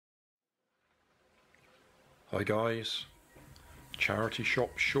Hi guys, Charity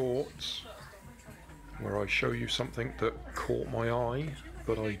Shop Shorts, where I show you something that caught my eye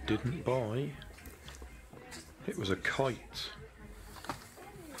but I didn't buy. It was a kite.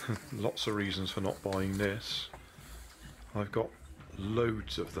 Lots of reasons for not buying this. I've got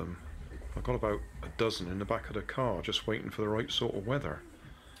loads of them. I've got about a dozen in the back of the car just waiting for the right sort of weather.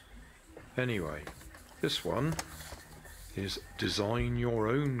 Anyway, this one is design your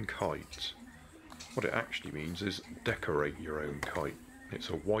own kite. What it actually means is decorate your own kite. It's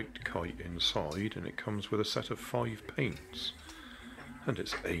a white kite inside and it comes with a set of 5 paints. And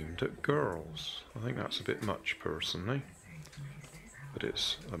it's aimed at girls. I think that's a bit much personally. But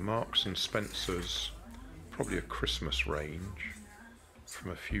it's a Marks and Spencer's, probably a Christmas range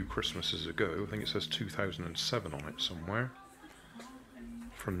from a few Christmases ago. I think it says 2007 on it somewhere.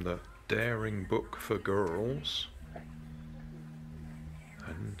 From the Daring Book for Girls.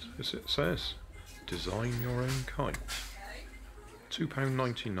 And as it says, design your own kite.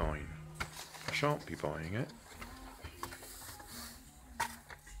 £2.99. I shan't be buying it.